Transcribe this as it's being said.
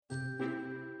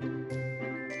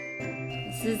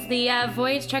This is the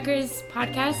Voyage Truckers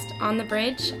podcast on the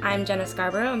bridge. I'm Jenna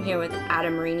Scarborough. I'm here with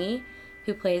Adam Rainey,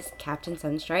 who plays Captain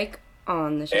Sunstrike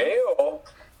on the show. Hey-o.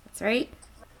 That's right.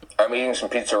 I'm eating some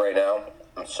pizza right now.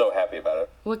 I'm so happy about it.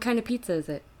 What kind of pizza is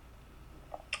it?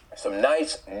 Some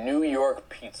nice New York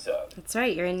pizza. That's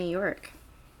right, you're in New York.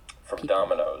 From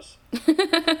Domino's.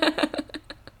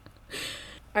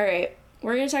 All right,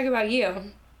 we're going to talk about you.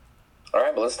 All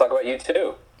right, but let's talk about you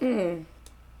too.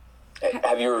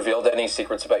 Have you revealed any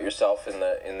secrets about yourself in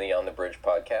the On the Bridge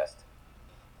podcast?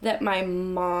 That my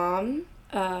mom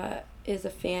is a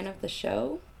fan of the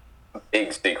show.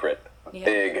 Big secret. Yeah.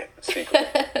 Big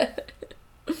secret.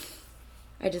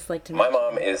 I just like to My mention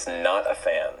mom is not a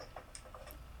fan.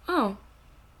 Oh.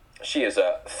 She is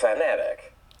a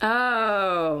fanatic.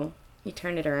 Oh. You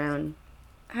turned it around.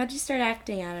 How'd you start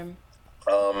acting, Adam?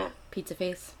 Pizza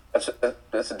face.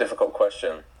 That's a difficult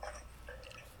question.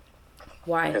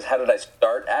 Why? Because how did I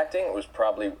start acting? It was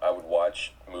probably I would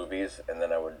watch movies and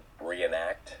then I would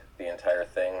reenact the entire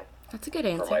thing That's a good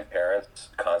for my answer. parents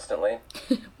constantly.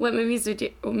 What movies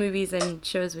and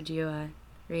shows would you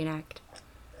reenact?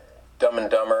 Dumb and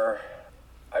Dumber.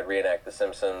 I'd reenact The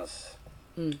Simpsons.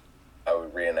 Mm. I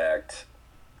would reenact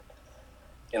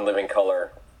In Living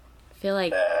Color. I feel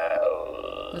like,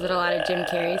 was it a lot of Jim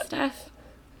Carrey stuff?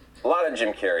 A lot of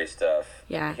Jim Carrey stuff.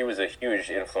 Yeah. He was a huge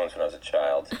influence when I was a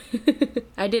child.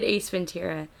 I did Ace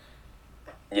Ventura.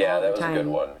 Yeah, All the that was a time. good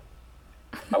one.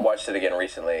 I watched it again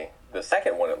recently. The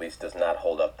second one, at least, does not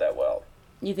hold up that well.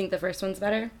 You think the first one's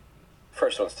better?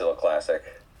 First one's still a classic.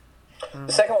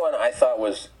 The second one I thought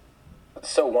was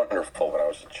so wonderful when I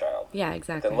was a child. Yeah,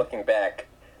 exactly. Then looking back,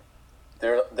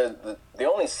 the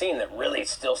only scene that really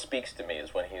still speaks to me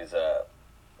is when he's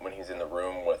in the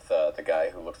room with the guy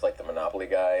who looks like the Monopoly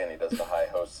guy, and he does the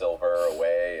hi-ho silver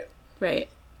away. Right.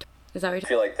 Is that I what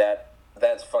feel like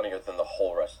that's funnier than the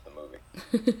whole rest of the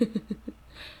movie.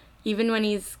 Even when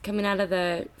he's coming out of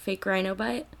the fake rhino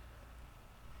butt?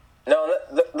 No,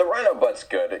 the rhino butt's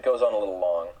good. It goes on a little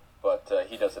long, but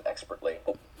he does it expertly.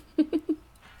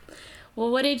 Well,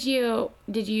 what did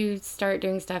you start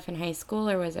doing stuff in high school,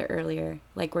 or was it earlier?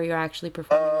 Like, where you were actually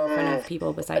performing in front of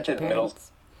people besides your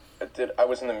parents? I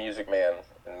was in the Music Man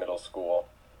in middle school.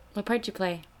 What part did you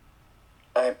play?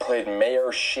 I played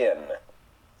Mayor Shin.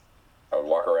 I would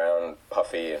walk around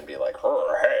puffy and be like,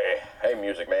 hey,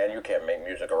 Music Man, you can't make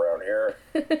music around here.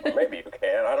 Or maybe you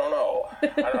can, I don't know.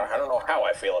 I don't know how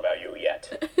I feel about you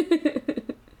yet.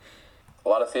 A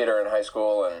lot of theater in high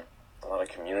school and a lot of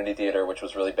community theater, which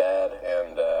was really bad.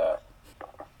 And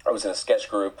I was in a sketch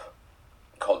group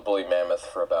called Bully Mammoth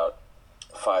for about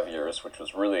 5 years, which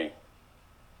was really,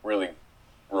 really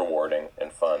rewarding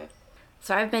and fun.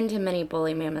 So I've been to many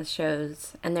Bully Mammoth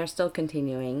shows, and they're still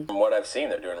continuing. From what I've seen,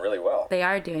 they're doing really well. They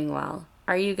are doing well.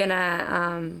 Are you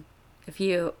gonna,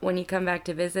 when you come back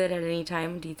to visit at any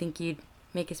time, do you think you'd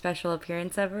make a special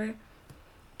appearance ever?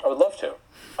 I would love to.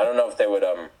 I don't know if they would,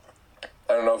 I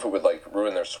don't know if it would, like,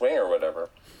 ruin their swing or whatever.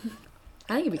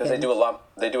 I think it'd be Because good.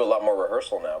 they do a lot more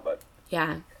rehearsal now, but,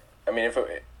 Yeah. I mean, if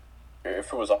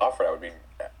it was offered, I would be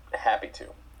happy to.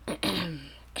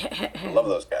 I love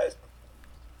those guys.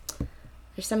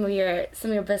 They're some of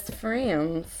your best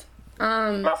friends.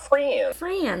 My friend.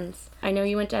 Friends. I know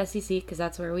you went to SEC because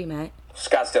that's where we met.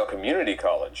 Scottsdale Community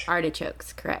College.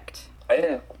 Artichokes, correct.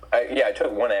 I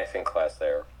took one acting class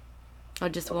there. Oh,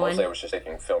 just Mostly I one? was just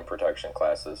taking film production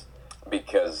classes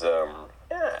because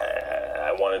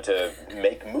I wanted to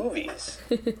make movies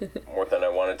more than I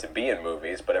wanted to be in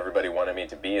movies, but everybody wanted me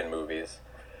to be in movies.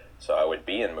 So I would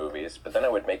be in movies, but then I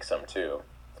would make some too.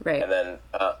 Right. And then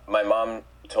my mom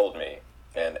told me,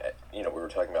 and we were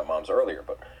talking about moms earlier,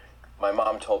 but my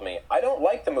mom told me, I don't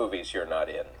like the movies you're not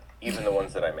in, even the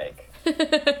ones that I make.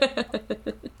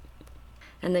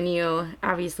 And then you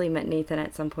obviously met Nathan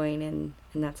at some point, and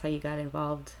that's how you got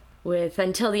involved with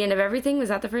Until the End of Everything. Was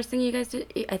that the first thing you guys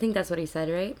did? I think that's what he said,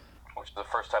 right? Which is the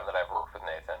first time that I've worked with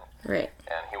Nathan. Right.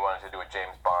 And he wanted to do a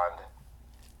James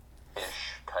Bond-ish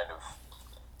kind of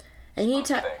And he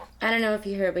thing. I don't know if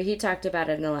you heard, but he talked about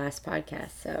it in the last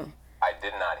podcast, so. I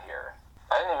did not hear.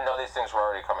 I didn't even know these things were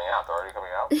already coming out. They're already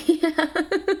coming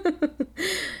out?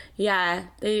 Yeah,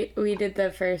 we did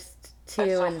the first two.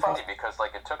 It's so and the funny first... because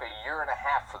it took a year and a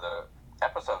half for the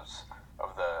episodes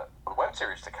of the web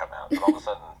series to come out, and all of a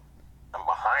sudden I'm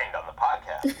behind on the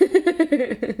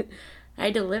podcast. I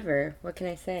deliver. What can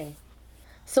I say?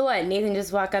 So what? Nathan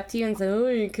just walk up to you and say,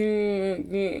 "Oh,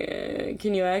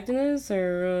 can you act in this?"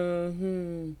 Or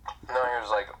No, he was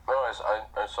like, "Oh,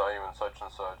 I saw you in such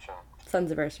and such," and Son's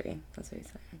anniversary. That's what he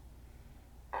said.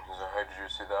 he's like, "Hey, did you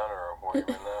see that?" Or, "Were you in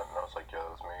that?" And I was like, "Yeah,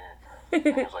 that was me."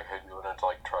 And he was like, "Hey, do you want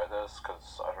to try this?" this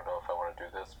because I don't know if I want to do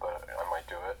this, but I might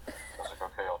do it. I was like,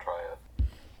 okay, I'll try it.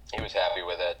 He was happy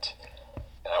with it,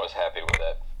 and I was happy with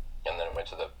it. And then it went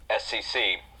to the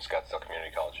SCC, Scottsdale Community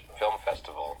College Film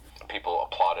Festival. People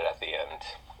applauded at the end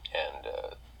and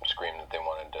screamed that they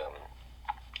wanted to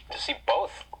see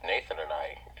both Nathan and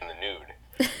I in the nude,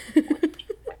 which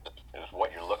is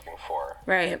what you're looking for.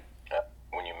 Right.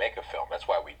 When you make a film, that's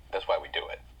why we do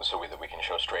it, so that we can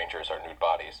show strangers our nude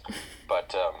bodies.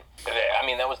 But I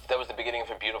mean, that was the beginning of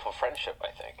a beautiful friendship.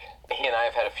 I think he and I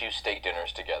have had a few steak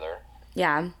dinners together.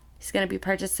 Yeah, he's gonna be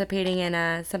participating in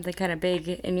something kind of big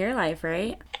in your life,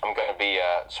 right? I'm gonna be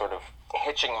sort of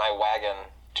hitching my wagon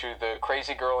to the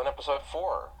crazy girl in episode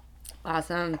 4.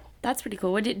 Awesome. That's pretty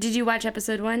cool. Did you watch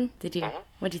episode 1? Did you? Mm-hmm.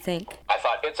 What'd you think? I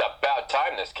thought it's about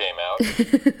time this came out.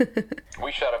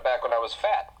 We shot it back when I was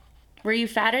fat. Were you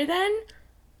fatter then?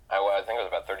 I think I was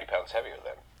about 30 pounds heavier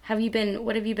then.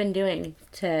 What have you been doing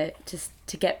to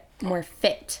get more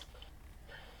fit?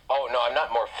 Oh, no, I'm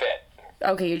not more fit.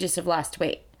 Okay, you just have lost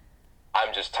weight.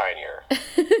 I'm just tinier.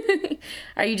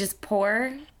 Are you just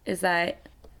poor? Is that...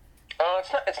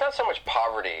 It's not so much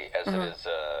poverty as it is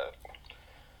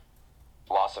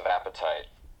loss of appetite.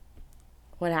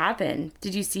 What happened?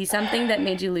 Did you see something that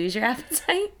made you lose your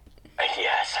appetite?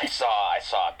 Yes, I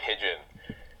saw a pigeon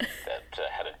that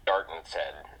had a dart in its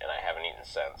head, and I haven't eaten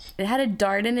since. It had a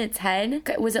dart in its head?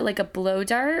 Was it like a blow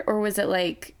dart, or was it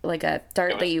like a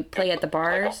dart that you play at the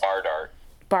bars? Like a bar dart.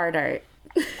 Bar dart.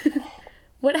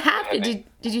 What happened?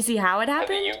 Did you see how it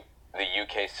happened? The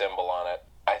UK symbol on it.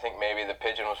 I think maybe the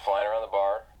pigeon was flying around the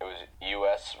bar. It was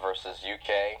US versus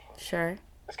UK. Sure.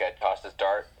 This guy tossed his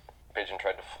dart. The pigeon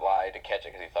tried to fly to catch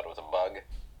it because he thought it was a bug.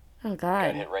 Oh,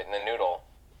 God. Got hit right in the noodle.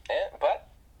 But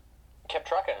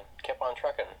kept on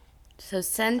trucking. So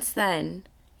since then,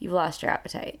 you've lost your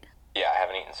appetite. Yeah, I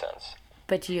haven't eaten since.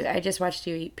 But I just watched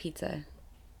you eat pizza.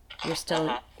 You're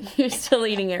still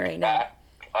eating it right now.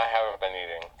 I haven't been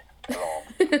eating at all.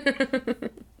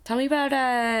 Tell me about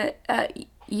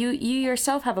you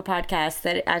yourself have a podcast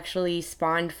that actually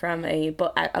spawned from a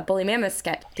Bully Mammoth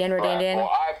sketch. Dan Rodandan. Well,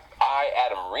 I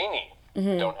Adam Reaney,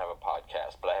 don't have a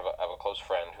podcast, but I have a close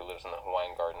friend who lives in the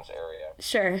Hawaiian Gardens area.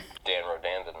 Sure. Dan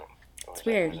Rodandan. It's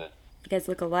weird. You guys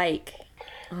look alike.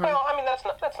 Well, I mean, that's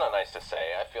not nice to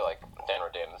say. I feel like Dan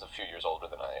Rodandan's a few years older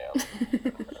than I am.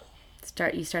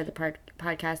 You start the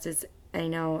podcast as, I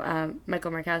know,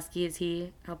 Michael Markowski, is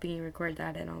he helping you record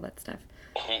that and all that stuff?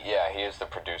 He is the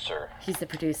producer. He's the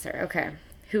producer, okay.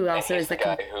 Who also is the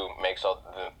guy who makes all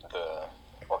the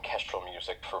orchestral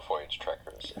music for Voyage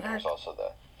Trekkers. And there's also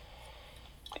the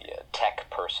tech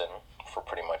person for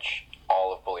pretty much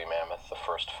all of Bully Mammoth the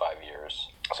first 5 years.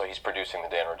 So he's producing the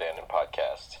Dan Rodandan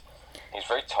podcast. He's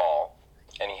very tall,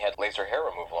 and he had laser hair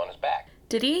removal on his back.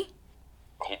 Did he?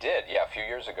 He did, yeah, a few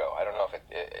years ago. I don't know if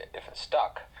it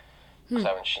stuck, because I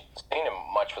haven't seen him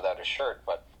much without his shirt,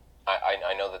 but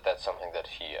I know that's something that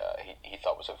he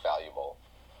thought was a valuable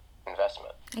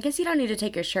investment. I guess you don't need to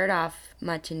take your shirt off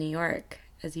much in New York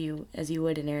as you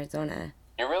would in Arizona.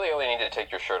 You really only need to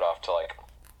take your shirt off to, like,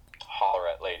 holler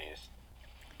at ladies.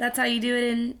 That's how you do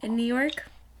it in New York?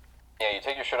 Yeah, you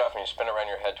take your shirt off and you spin it around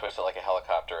your head, twist it like a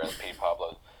helicopter, as Pete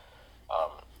Pablo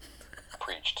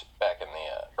preached back in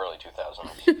the early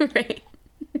 2000s. Right.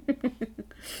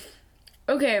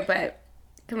 Okay, but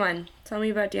come on, tell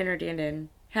me about Dan Rodandan.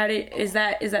 Is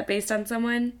that based on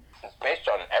someone? It's based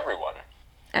on everyone.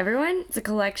 Everyone? It's a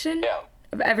collection? Yeah.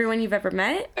 Of everyone you've ever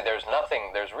met? There's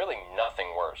really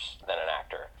nothing worse than an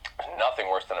actor. There's nothing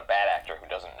worse than a bad actor who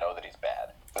doesn't know that he's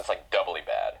bad. It's like doubly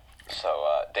bad. So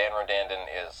Dan Rodandan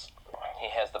he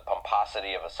has the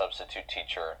pomposity of a substitute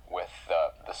teacher with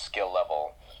the skill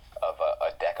level of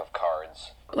a deck of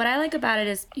cards. What I like about it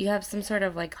is you have some sort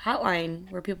of like hotline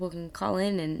where people can call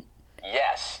in and...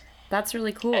 Yes. That's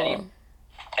really cool.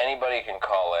 Anybody can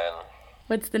call in.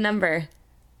 What's the number?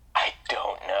 I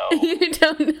don't know. You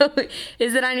don't know?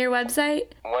 Is it on your website?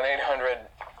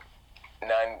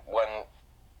 1-800-91...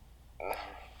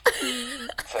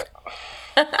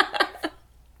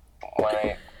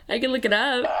 I can look it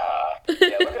up.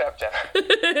 Yeah, look it up, Jenna.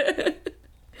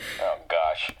 Oh,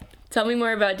 gosh. Tell me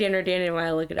more about Dan Rodandan while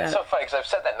I look it up. It's so funny, because I've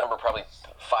said that number probably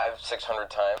 500-600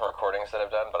 times in recordings that I've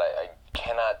done, but I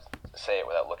cannot say it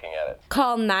without looking at it.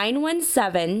 Call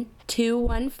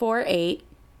 917-2148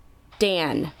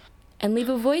 Dan and leave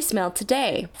a voicemail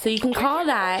today. So you can call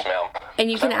that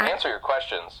and you can answer your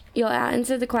questions. You'll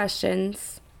answer the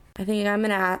questions. I think I'm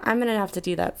gonna have to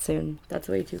do that soon. That's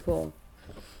way too cool.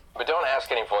 But don't ask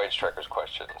any Voyage Trekkers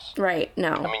questions. Right,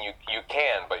 no. I mean, you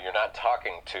can, but you're not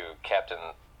talking to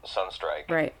Captain Sunstrike.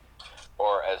 Right.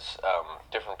 Or as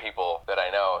different people that I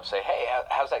know say, hey,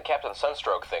 how's that Captain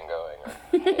Sunstroke thing going? Or,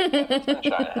 hey, Captain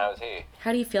Sunshine, how's he?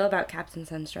 How do you feel about Captain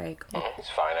Sunstrike? He's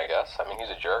fine, I guess. I mean, he's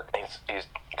a jerk. He's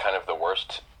kind of the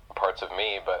worst parts of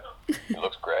me, but he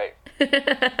looks great.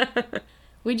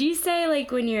 Would you say,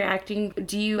 like, when you're acting,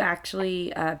 do you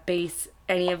actually base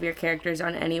any of your characters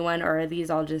on anyone, or are these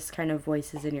all just kind of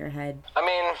voices in your head? I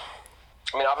mean,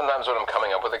 oftentimes when I'm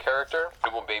coming up with a character,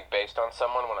 it will be based on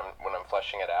someone when I'm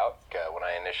fleshing it out. When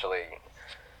I initially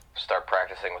start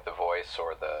practicing with the voice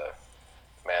or the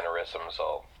mannerisms,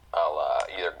 I'll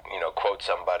either quote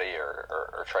somebody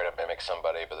or try to mimic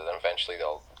somebody, but then eventually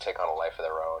they'll take on a life of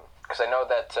their own. Because I know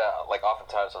that like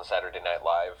oftentimes on Saturday Night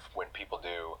Live, when people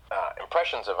do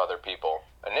impressions of other people,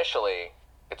 initially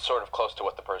it's sort of close to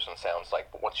what the person sounds like,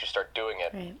 but once you start doing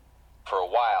it. Right. For a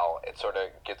while, it sort of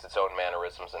gets its own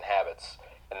mannerisms and habits.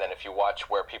 And then if you watch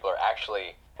where people are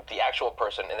actually the actual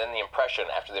person, and then the impression,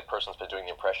 after the person's been doing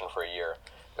the impression for a year,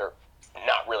 they're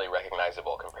not really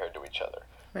recognizable compared to each other.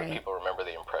 Right. But people remember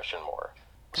the impression more.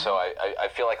 So I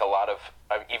feel like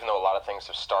even though a lot of things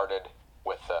have started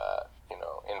with,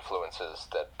 influences,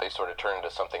 that they sort of turn into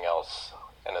something else,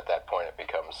 and at that point it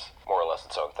becomes more or less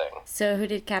its own thing. So who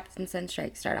did Captain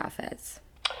Sunstrike start off as?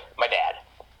 My dad.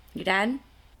 Your dad?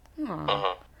 Aww.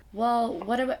 Mm-hmm. Well,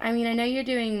 what about, I know you're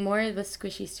doing more with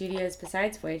Squishy Studios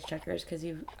besides Voyage Trekkers, because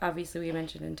we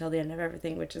mentioned Until the End of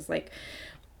Everything, which is, like,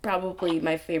 probably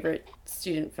my favorite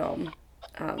student film.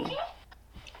 Even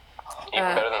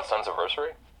better than Sons of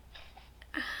Versary?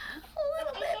 A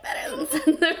little bit better than Sons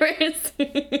of Versary.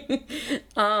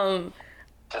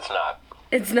 It's not.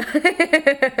 It's not.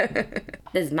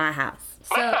 This is my house.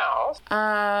 My house?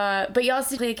 But you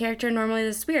also play a character normally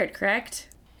that's weird, correct?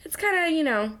 It's kind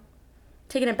of,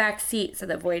 taking a back seat so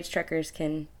that Voyage Trekkers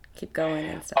can keep going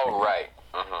and stuff. Oh, right.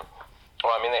 Mm-hmm.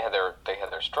 Well, I mean, they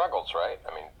had their struggles, right?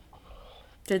 I mean,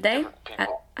 did they? I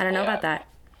don't know about that.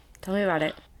 Tell me about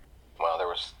it. Well, there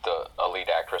was the lead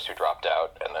actress who dropped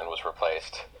out and then was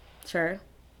replaced. Sure.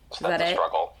 So that's a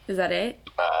struggle. Is that it?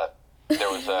 There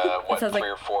was, 3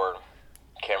 or 4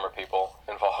 camera people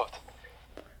involved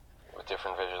with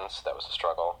different visions. That was a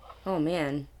struggle. Oh,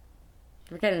 man.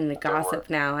 We're getting into gossip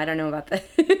now. I don't know about that.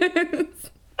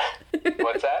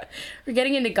 What's that? We're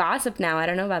getting into gossip now. I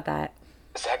don't know about that.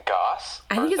 Is that goss?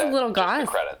 I think it's a little goss.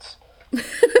 Credits.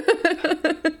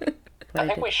 I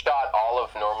think we shot all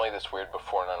of Normally This Weird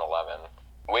before 9/11.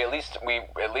 We at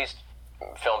least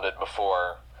filmed it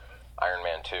before Iron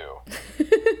Man 2.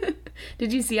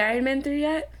 Did you see Iron Man 3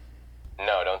 yet?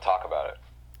 No, don't talk about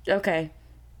it. Okay.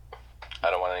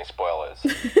 I don't want any spoilers.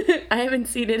 I haven't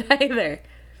seen it either.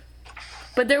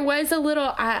 But there was a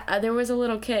little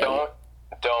kid.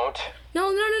 Don't.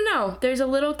 No. There's a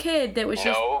little kid that was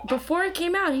just before it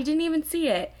came out. He didn't even see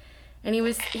it, and he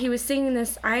was singing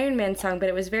this Iron Man song, but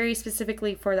it was very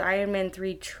specifically for the Iron Man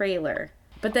 3 trailer.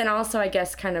 But then also, I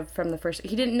guess, kind of from the first,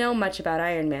 he didn't know much about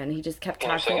Iron Man. He just kept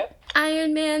talking. Can you sing it?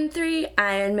 Iron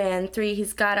Man 3.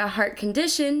 He's got a heart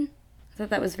condition. I thought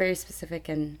that was very specific,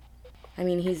 and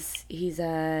he's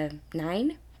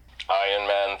 9. Iron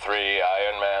Man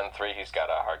 3, he's got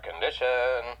a heart condition.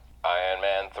 Iron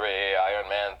Man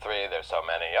 3, there's so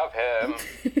many of him.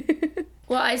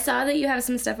 Well, I saw that you have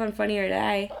some stuff on Funny or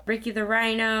Die. Ricky the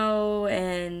Rhino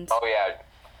and... Oh, yeah.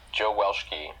 Joe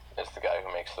Welshke is the guy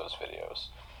who makes those videos.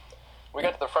 We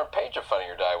got to the front page of Funny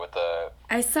or Die with the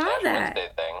I saw Ash that.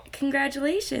 Wednesday thing.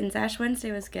 Congratulations. Ash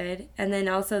Wednesday was good. And then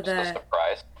also the...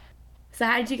 surprise. So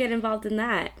how did you get involved in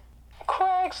that?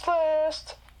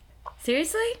 Craigslist.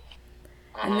 Seriously?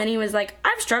 And then he was like,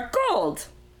 I've struck gold.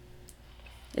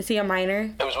 Is he a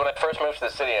minor? It was when I first moved to the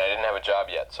city and I didn't have a job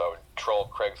yet, so I would troll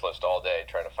Craigslist all day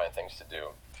trying to find things to do.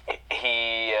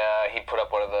 He put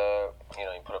up one of the, he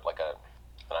put up like an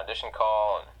audition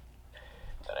call, and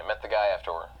then I met the guy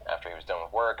after he was done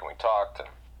with work, and we talked, and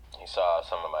he saw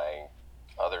some of my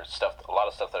other stuff, a lot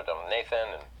of stuff that I've done with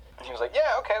Nathan, and he was like,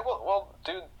 yeah, okay, we'll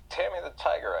do Tammy the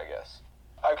Tiger, I guess.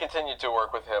 I've continued to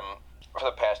work with him for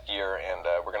the past year, and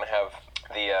we're going to have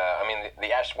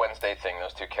the Ash Wednesday thing.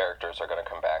 Those 2 characters are going to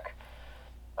come back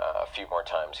a few more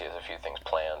times. He has a few things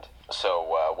planned, so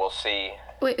we'll see.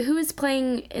 Wait, who was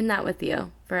playing in that with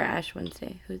you for Ash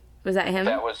Wednesday? Was that him?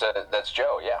 That's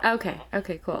Joe. Yeah.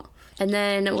 Okay, cool. And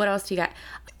then what else do you got?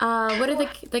 What are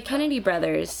the Kennedy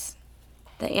brothers?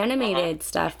 The animated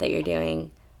stuff that you're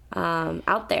doing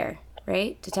out there,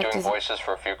 right? Detectives. Doing voices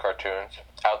for a few cartoons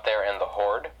out there, and the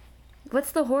Horde.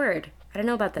 What's the Horde? I don't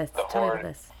know about this. Tell me about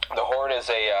this. The Horde is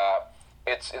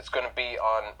it's going to be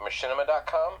on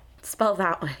machinima.com. Spell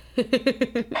that way.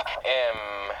 MACHINIMA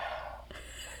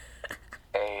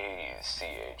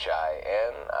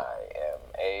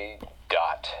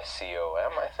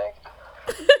 .com, I think.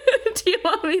 Do you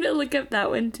want me to look up that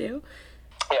one too?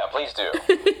 Yeah, please do.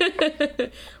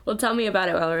 Well, tell me about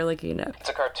it while we're looking it up. It's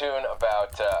a cartoon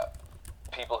about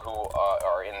people who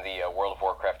are in the World of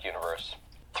Warcraft universe.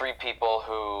 3 people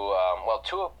who,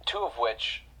 two of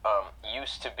which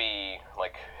used to be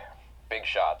like big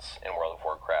shots in World of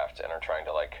Warcraft and are trying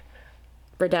to like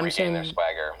redemption, regain their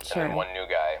swagger. Sure. And then one new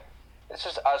guy. It's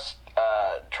just us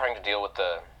trying to deal with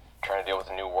the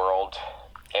new world,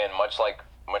 and much like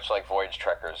Voyage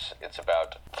Trekkers, it's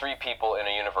about 3 people in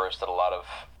a universe that a lot of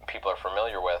people are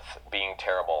familiar with being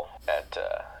terrible at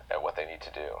what they need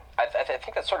to do. I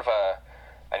think that's sort of a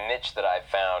niche that I've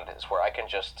found, is where I can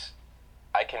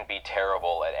be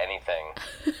terrible at anything,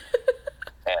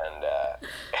 and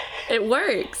it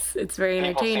works. It's very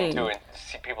entertaining.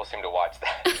 People seem to watch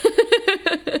that.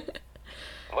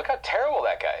 Look how terrible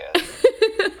that guy is.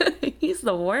 He's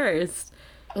the worst.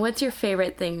 What's your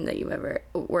favorite thing that you've ever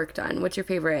worked on? What's your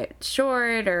favorite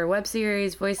short or web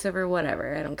series, voiceover,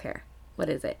 whatever? I don't care. What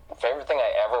is it? Favorite thing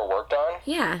I ever worked on?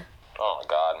 Yeah. Oh, my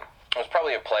God. It was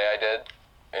probably a play I did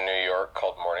in New York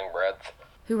called Morning Breath.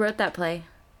 Who wrote that play?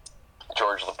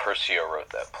 George Lepercio wrote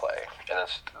that play, and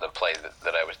it's the play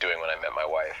that I was doing when I met my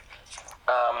wife.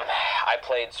 I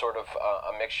played sort of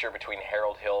a mixture between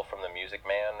Harold Hill from The Music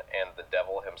Man and the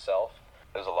devil himself.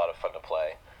 It was a lot of fun to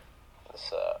play.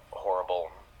 This horrible,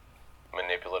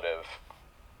 manipulative,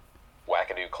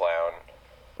 wackadoo clown.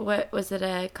 What was it?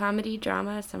 A comedy,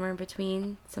 drama, somewhere in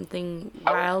between? Something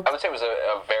wild? I would say it was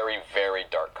a very, very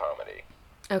dark comedy.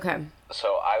 Okay.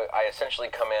 So I essentially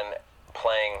come in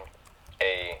playing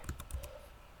a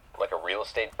real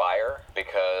estate buyer,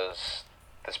 because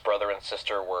this brother and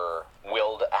sister were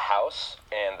willed a house,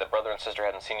 and the brother and sister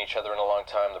hadn't seen each other in a long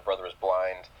time. The brother is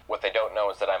blind. What they don't know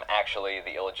is that I'm actually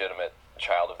the illegitimate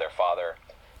child of their father,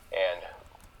 and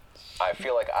I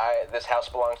feel like this house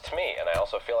belongs to me, and I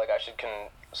also feel like I should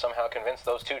somehow convince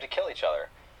those two to kill each other.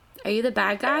 Are you the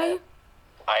bad guy?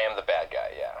 I am the bad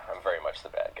guy, yeah. I'm very much the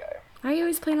bad guy. Why are you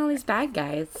always playing all these bad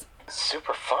guys?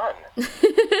 Super fun.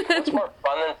 What's more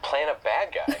fun than playing a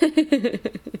bad guy?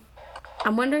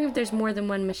 I'm wondering if there's more than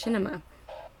one Machinima.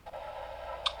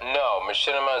 No,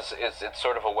 Machinima it's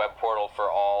sort of a web portal for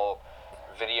all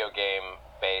video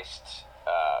game-based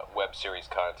web series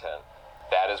content.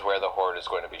 That is where the Horde is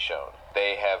going to be shown.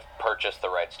 They have purchased the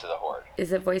rights to the Horde.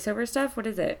 Is it voiceover stuff? What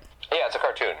is it? Yeah, it's a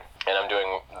cartoon, and I'm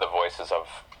doing the voices of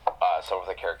some of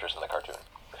the characters in the cartoon.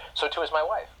 So too is my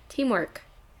wife. Teamwork.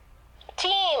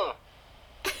 Team!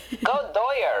 Go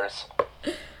Doyers!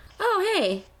 Oh,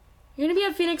 hey. You're going to be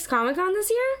at Phoenix Comic Con this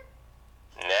year?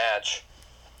 Natch.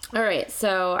 All right,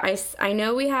 so I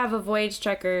know we have a Voyage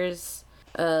Trekkers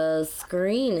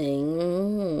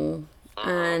screening,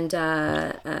 and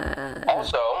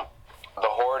also, the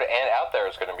Horde and Out There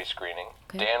is going to be screening.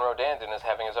 Okay. Dan Rodandin is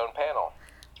having his own panel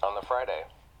on the Friday.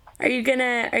 Are you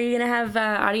gonna have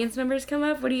audience members come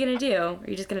up? What are you gonna do? Are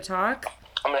you just gonna talk?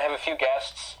 I'm gonna have a few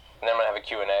guests, and then I'm gonna have a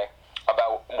Q&A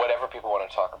about whatever people want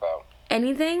to talk about.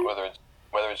 Anything? Whether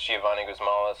it's Giovanni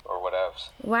Guzmalis or whatevs.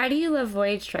 Why do you love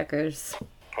Voyage Trekkers?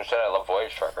 Who said I love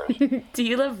Voyage Trekkers? Do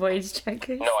you love Voyage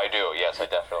Trekkers? No, I do. Yes, I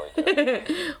definitely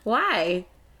do. Why?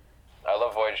 I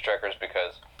love Voyage Trekkers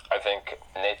because I think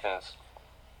Nathan's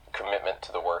commitment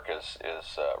to the work is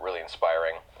really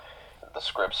inspiring. The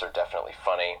scripts are definitely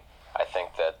funny. I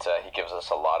think that he gives us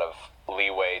a lot of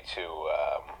leeway to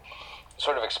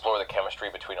sort of explore the chemistry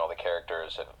between all the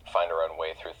characters and find our own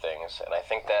way through things. And I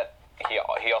think that he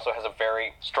also has a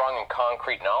very strong and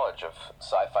concrete knowledge of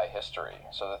sci-fi history.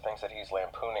 So the things that he's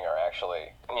lampooning are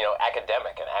actually,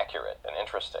 academic and accurate and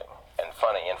interesting and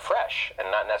funny and fresh, and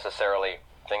not necessarily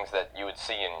things that you would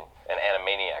see in an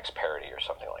Animaniacs parody or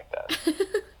something like that.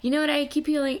 You know what I keep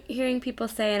hearing people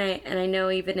say, and I know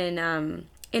even in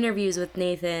interviews with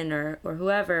Nathan or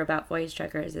whoever about Voyage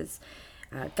Trekkers, is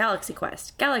Galaxy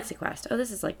Quest. Galaxy Quest. Oh, this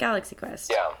is like Galaxy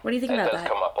Quest. Yeah. What do you think about that? It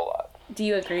does come up a lot. Do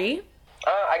you agree?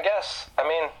 I guess. I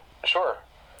mean, sure.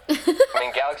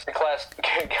 Galaxy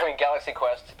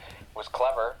Quest was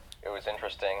clever. It was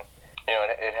interesting.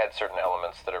 It had certain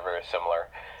elements that are very similar.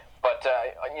 But,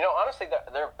 honestly,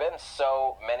 there have been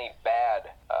so many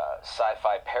bad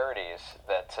sci-fi parodies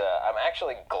that I'm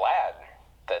actually glad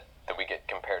that we get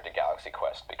compared to Galaxy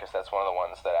Quest, because that's one of the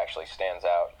ones that actually stands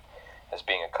out as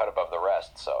being a cut above the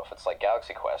rest. So if it's like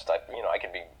Galaxy Quest, I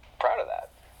can be proud of that.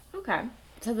 Okay.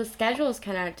 So the schedule is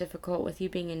kind of difficult with you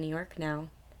being in New York now.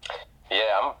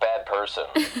 Yeah, I'm a bad person.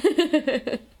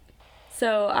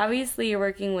 So obviously you're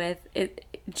working with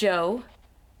Joe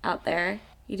out there.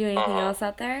 You do anything else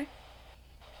out there?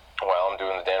 Well, I'm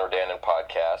doing the Dan Rodandin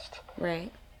podcast.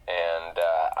 Right. And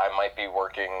I might be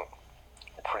working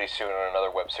pretty soon on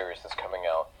another web series that's coming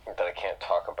out that I can't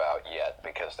talk about yet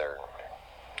because they're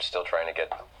still trying to get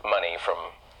money from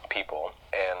people.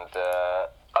 And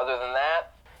other than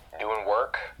that, doing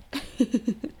work.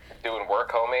 Doing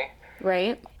work, homie.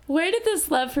 Right. Where did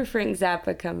this love for Frank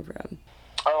Zappa come from?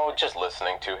 Oh, just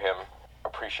listening to him,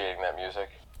 appreciating that music.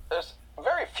 There's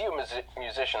very few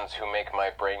musicians who make my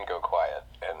brain go quiet,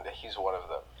 and he's one of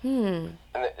them.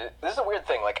 And this is a weird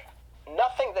thing, like,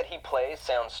 nothing that he plays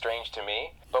sounds strange to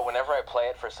me, but whenever I play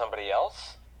it for somebody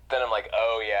else, then I'm like,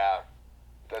 oh yeah,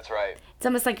 that's right. It's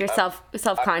almost like you're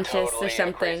self-conscious I'm totally or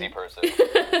something. a crazy person.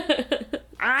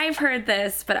 I've heard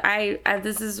this, but I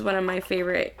this is one of my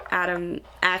favorite Adam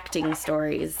acting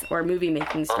stories or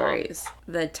movie-making stories.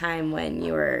 The time when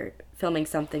you were filming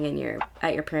something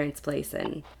at your parents' place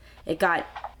and it got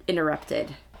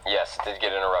interrupted. Yes, it did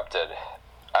get interrupted.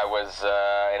 I was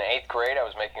in 8th grade. I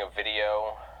was making a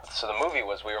video. So the movie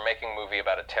was, we were making a movie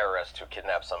about a terrorist who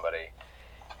kidnapped somebody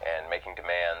and making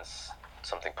demands,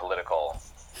 something political.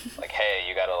 Like, hey,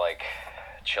 you gotta, like,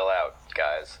 chill out,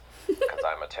 guys, because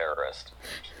I'm a terrorist.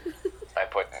 I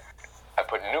put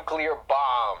nuclear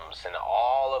bombs in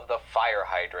all of the fire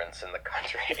hydrants in the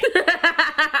country.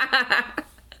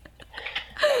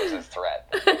 That was his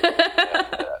threat.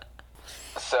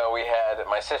 So we had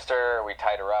my sister, we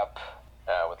tied her up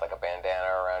with like a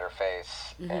bandana around her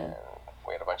face, and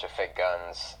we had a bunch of fake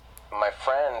guns. My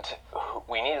friend,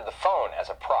 we needed the phone as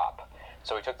a prop,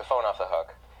 so we took the phone off the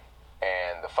hook,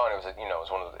 and the phone, it's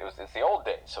the old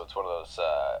days, so it's one of those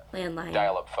landline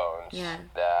dial-up phones. Yeah.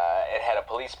 It had a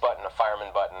police button, a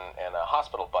fireman button, and a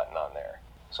hospital button on there.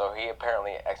 So he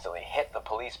apparently accidentally hit the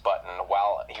police button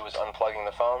while he was unplugging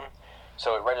the phone.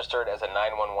 So it registered as a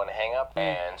 911 hang-up,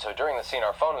 and so during the scene,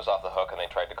 our phone was off the hook, and they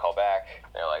tried to call back.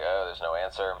 They're like, oh, there's no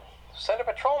answer. Send a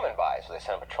patrolman by. So they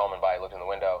sent a patrolman by, looked in the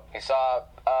window. He saw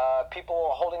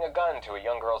people holding a gun to a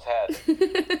young girl's head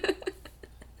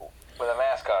with a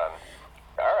mask on.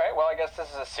 All right, well, I guess this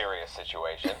is a serious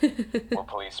situation. We're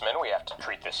policemen. We have to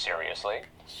treat this seriously.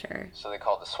 Sure. So they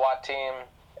called the SWAT team,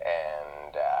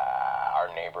 and our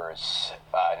neighbors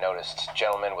noticed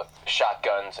gentlemen with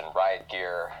shotguns and riot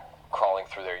gear crawling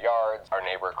through their yards. Our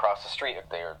neighbor across the street,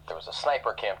 there was a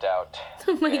sniper camped out.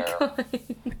 Oh my God.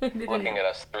 Looking at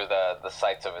us through the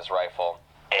sights of his rifle.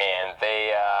 And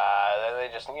they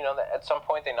just, at some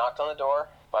point they knocked on the door.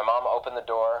 My mom opened the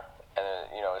door, and,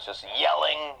 it was just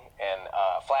yelling and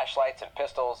flashlights and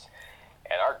pistols.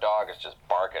 And our dog is just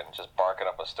barking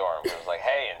up a storm. It was like,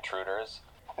 hey, intruders.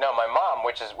 No, my mom,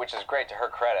 which is great to her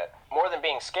credit, more than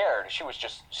being scared, she was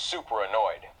just super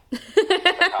annoyed.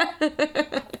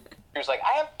 She was like,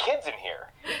 I have kids in here.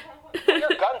 Put your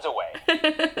guns away.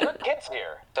 Your kids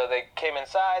here. So they came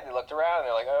inside, they looked around, and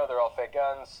they're like, oh, they're all fake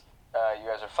guns. You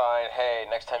guys are fine. Hey,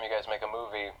 next time you guys make a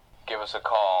movie, give us a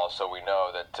call so we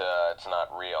know that it's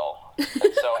not real.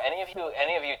 And so any of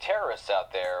you terrorists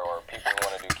out there or people who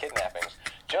want to do kidnappings,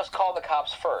 just call the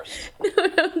cops first.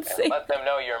 And let them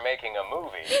know you're making a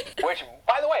movie. Which,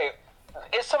 by the way,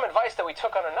 is some advice that we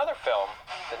took on another film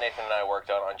that Nathan and I worked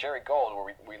on Jerry Gold,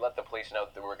 where we let the police know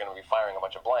that we were going to be firing a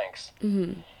bunch of blanks.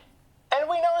 Mm-hmm. And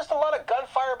we noticed a lot of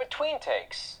gunfire between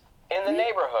takes in the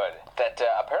neighborhood that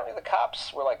apparently the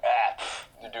cops were like,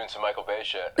 you're doing some Michael Bay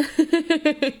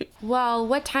shit. Well,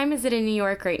 what time is it in New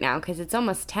York right now? Because it's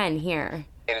almost 10 here.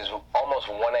 It is almost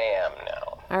 1 a.m.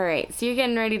 now. All right, so you're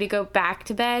getting ready to go back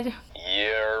to bed?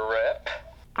 Yeah, rip.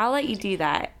 I'll let you do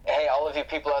that. Hey, all of you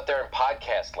people out there in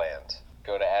podcast land,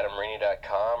 go to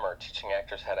adamrini.com or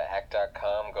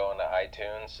teachingactorshowtoact.com, go into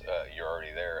iTunes. You're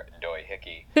already there, Doy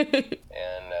Hickey.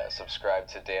 And subscribe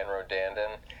to Dan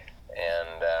Rodandon.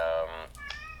 And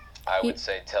I would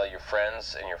say tell your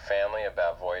friends and your family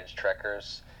about Voyage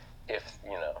Trekkers if,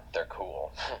 they're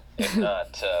cool. If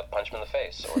not, punch them in the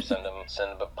face or send them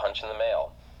a punch in the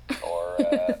mail. Or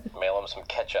mail them some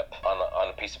ketchup on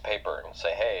a piece of paper and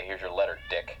say, hey, here's your letter,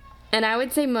 dick. And I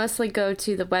would say mostly go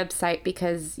to the website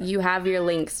because you have your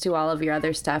links to all of your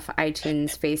other stuff,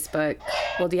 iTunes, Facebook.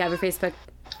 Well, do you have your Facebook?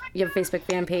 You have a Facebook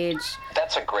fan page?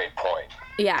 That's a great point.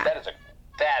 Yeah. That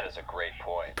is a great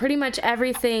point. Pretty much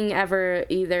everything ever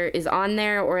either is on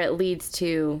there or it leads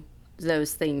to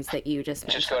those things that you just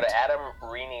mentioned. Just go to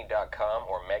adamrini.com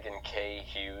or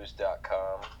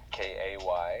megankhughes.com,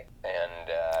 K-A-Y, and...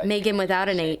 Megan without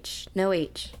an H. No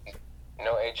H.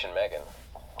 No H in Megan.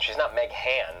 She's not Meg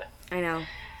Han. I know.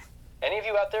 Any of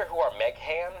you out there who are Meg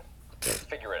Han,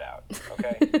 figure it out,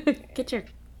 okay? Get your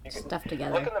stuff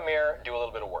together. Look in the mirror, do a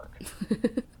little bit of work.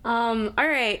 All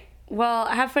right. Well,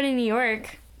 have fun in New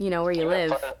York. You know where you live.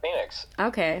 Have fun in Phoenix.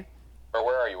 Okay. Or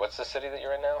where are you? What's the city that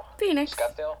you're in now? Phoenix.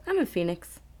 Scottsdale? I'm in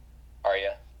Phoenix. Are you?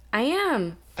 I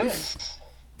am.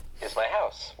 is my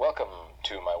house. Welcome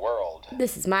to my world.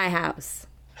 This is my house.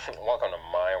 Welcome to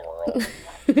my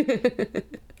world.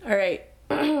 All right.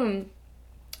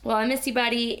 Well, I miss you,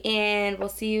 buddy, and we'll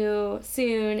see you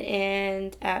soon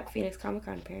and at Phoenix Comic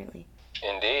Con, apparently.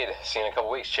 Indeed. See you in a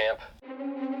couple weeks, champ.